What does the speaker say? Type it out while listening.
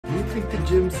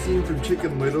gym scene from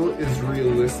Chicken Little is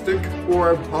realistic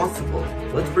or impossible?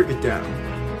 Let's break it down.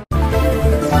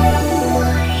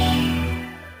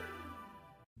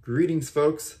 Greetings,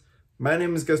 folks. My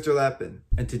name is Guster Lappin,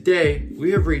 and today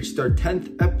we have reached our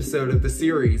 10th episode of the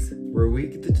series, where we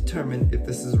get to determine if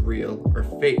this is real or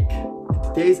fake.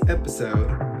 In today's episode,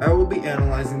 I will be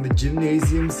analyzing the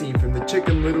gymnasium scene from the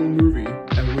Chicken Little movie,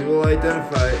 and we will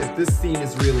identify if this scene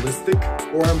is realistic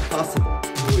or impossible.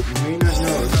 What you may not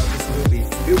know about this movie,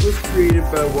 it was created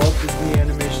by Walt Disney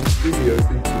Animation Studios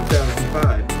in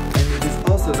 2005, and it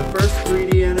is also the first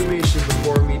 3D animation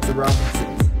before Meet the Robinsons.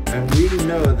 And we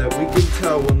know that we can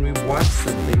tell when we watch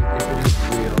something if it is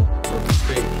real or if it's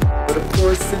fake. But of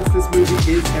course, since this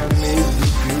movie is animated, we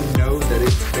do know that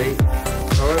it's fake.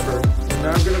 However, we're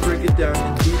now going to break it down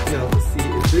in detail to see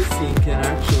if this scene can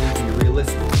actually be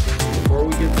realistic. Before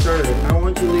we get started, I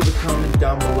want you to leave a comment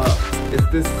down below. Is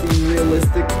this scene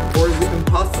realistic or is it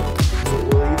impossible? What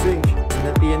will you think? And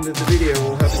at the end of the video,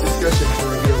 we'll have a discussion to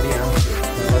reveal the answer.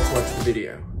 Now let's watch the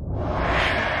video.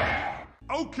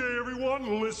 Okay,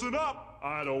 everyone, listen up.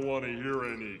 I don't want to hear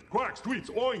any quacks, tweets,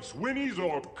 oinks, whinnies,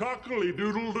 or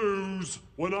cockly-doodle-doos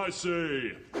when I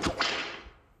say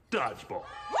dodgeball.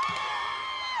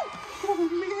 Oh,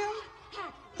 man.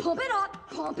 Pump it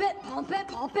up, pump it, pump it,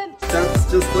 pump it.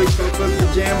 That's just like Pump Up the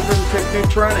Jam from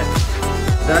Technotronic.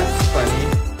 That's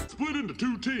funny. Split into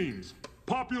two teams,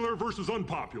 popular versus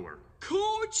unpopular.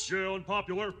 Coach! Yeah,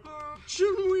 unpopular.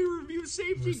 Shouldn't we review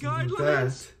safety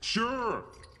guidelines? That. Sure.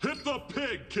 Hit the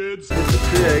pig, kids. Hit the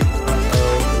pig.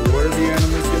 Uh-oh. What are the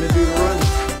animals gonna do to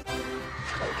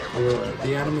run?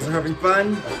 The animals are having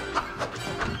fun.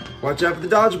 Watch out for the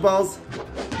dodgeballs.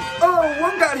 Oh,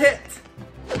 one got hit.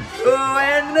 Oh,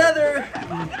 and another.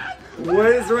 What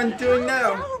is Run doing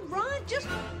now? No, Ron, just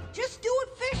do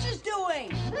what Fish is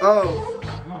doing. Oh,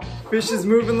 Fish is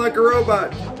moving like a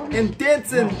robot and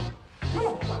dancing.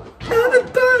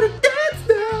 Everybody dance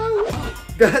now.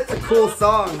 That's a cool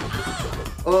song.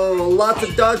 Oh, lots of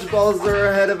dodgeballs are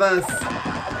ahead of us.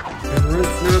 And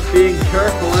Run's not being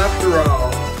careful after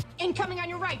all. Incoming on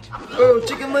your right. Oh,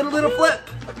 Chicken Little flip.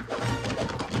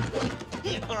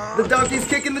 The donkey's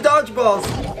kicking the dodgeballs.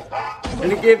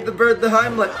 And it gave the bird the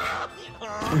Heimlich.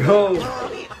 Oh.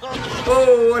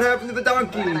 Oh, what happened to the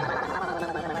donkey? Alright,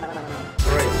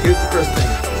 here's the first thing.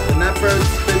 When that bird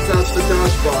spits out the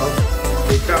dodgeballs,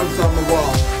 they bounce on the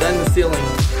wall, then the ceiling,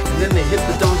 and then they hit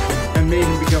the donkey and made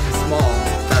him become small.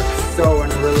 That's so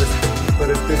unrealistic. But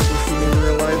if this was seen in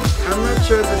real life, I'm not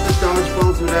sure that the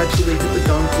dodgeballs would actually hit the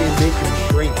donkey and make him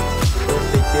shrink. Or if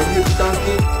they did hit the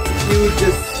donkey, he would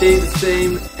just stay the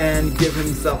same and give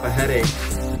himself a headache.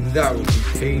 That would be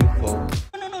painful.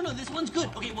 No, this one's good.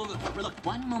 Okay, well, look,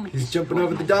 one moment. He's jumping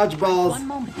over the dodgeballs. One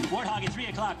moment. Warthog at 3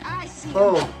 o'clock. I see.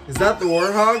 Oh, is that the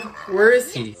Warthog? Where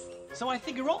is he? So I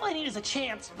figure all I need is a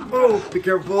chance. Oh, be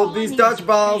careful of these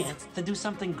dodgeballs. To do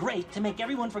something great to make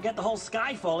everyone forget the whole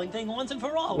sky falling thing once and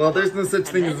for all. Well, there's no such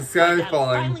thing as the sky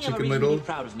falling, Chicken Little.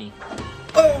 Proud of me.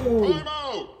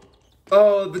 Oh!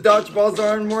 Oh, the dodgeballs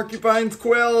are on Porcupine's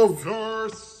quills.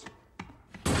 Nurse.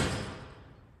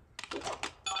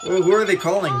 Oh, who are they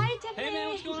calling? Hey man,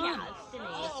 what's going on?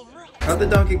 How'd the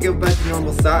donkey go back to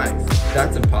normal size?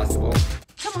 That's impossible.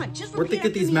 Come on, just Where'd they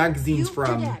get these magazines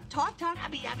from? Talk.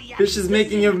 Fish is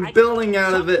making a building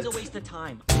out of it. It's a waste of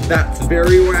time. That's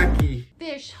very wacky.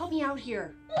 Fish, help me out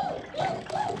here.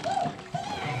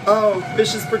 Oh,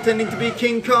 Fish is pretending to be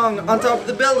King Kong on top of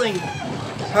the building.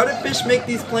 How did Fish make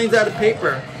these planes out of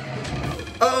paper?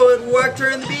 Oh, it whacked her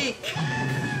in the beak.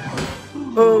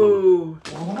 Oh,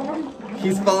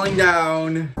 he's falling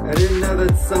down. I didn't know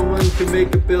that someone could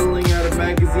make a building out of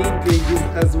magazine pages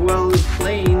as well as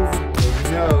planes. But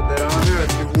you know that on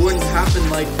Earth it wouldn't happen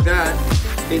like that.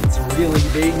 It's really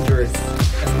dangerous.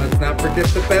 And let's not forget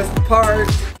the best part.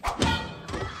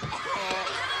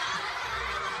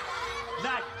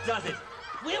 That does it.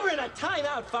 We were in a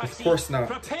timeout, Foxy. Of course not.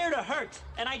 Prepare to hurt.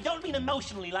 And I don't mean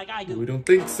emotionally like I do. We don't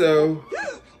think so.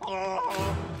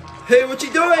 Hey, what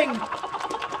you doing?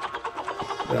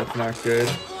 That's not good.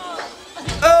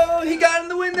 Oh, he got in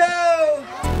the window!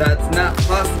 That's not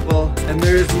possible, and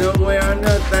there's no way on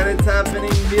earth that it's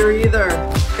happening here either.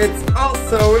 It's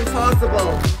also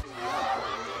impossible.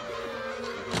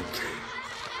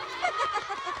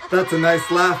 That's a nice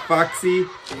laugh, Foxy.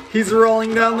 He's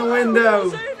rolling down the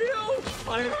window.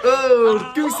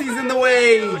 Oh, Goosey's in the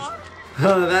way.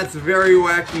 Oh, that's very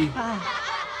wacky.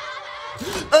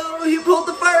 Oh, he pulled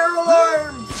the fire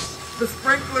alarm. The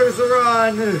sprinklers are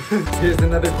on. Here's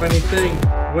another funny thing.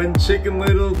 When Chicken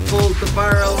Little pulls the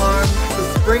fire alarm,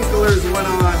 the sprinklers went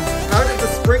on. How did the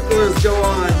sprinklers go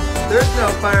on? There's no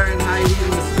fire and high heat in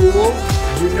the school.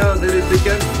 You know that it's It's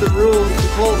against the rules to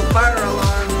pull the fire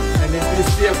alarm. And if you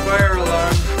see a fire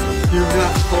alarm, do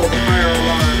not pull the fire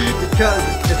alarm because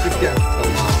it's against the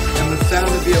law. And the sound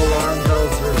of the alarm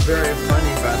bells were very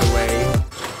funny, by the way.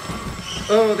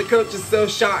 Oh, the coach is so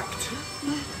shocked.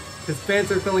 His pants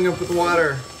are filling up with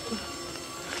water.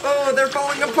 Oh, they're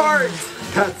falling apart.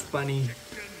 That's funny.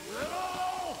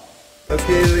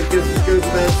 Okay, I guess this goes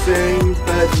without saying,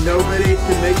 but nobody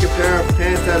can make a pair of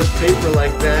pants out of paper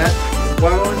like that.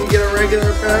 Why won't you get a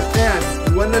regular pair of pants?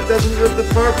 One that doesn't rip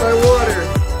apart by water.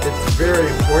 It's very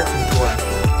important to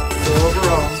us. So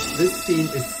overall, this scene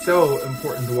is so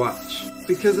important to watch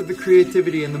because of the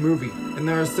creativity in the movie. And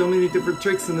there are so many different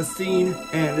tricks in the scene,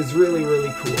 and it's really,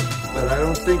 really cool. But I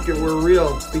don't think it were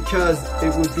real because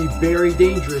it would be very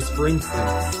dangerous, for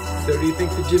instance. So do you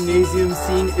think the gymnasium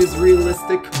scene is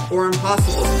realistic or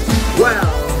impossible? Well,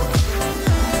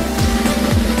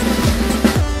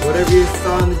 whatever you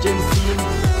saw in the gym scene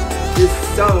is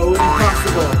so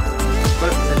impossible.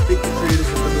 But I think the creators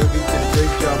of the movie did a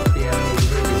great job with the animated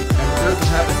movie. And it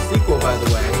doesn't have a sequel, by the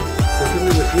way. So tell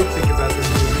me what you think about this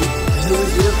movie, and who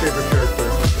is your favorite character?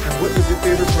 And what was your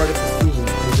favorite part of the scene?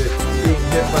 Is it being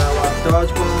hit by a lot of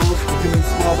dodgeballs, becoming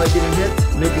small by getting hit,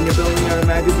 making a building out of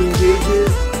magazine pages,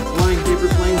 flying paper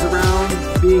planes around,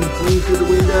 being flung through the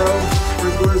window,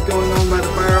 sprinklers going on by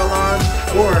the fire alarm,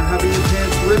 or having your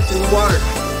pants ripped in the water?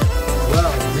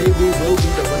 Well, maybe we'll be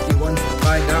the lucky ones to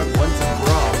find out once and for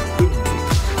all, couldn't we?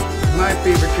 My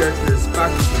favorite character is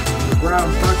Foxy, the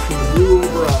brown fox in the blue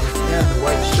overalls and the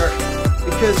white shark,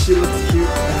 because she looks cute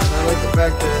and I like the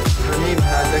fact that her name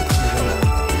has X's in it.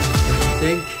 Don't you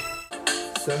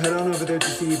think? So head on over there to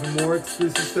see even more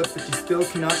exclusive stuff that you still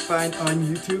cannot find on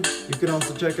YouTube. You can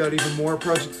also check out even more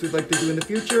projects we'd like to do in the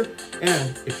future.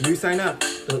 And if you sign up,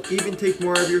 they'll even take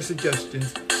more of your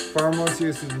suggestions, far more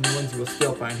seriously than the ones you will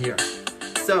still find here.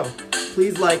 So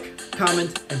please like,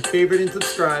 comment, and favorite and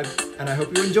subscribe. And I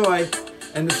hope you enjoy.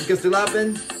 And this is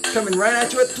Gymnasium Scene, coming right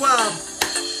at you at 12.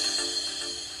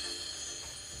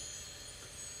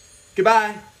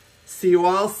 Goodbye. See you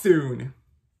all soon.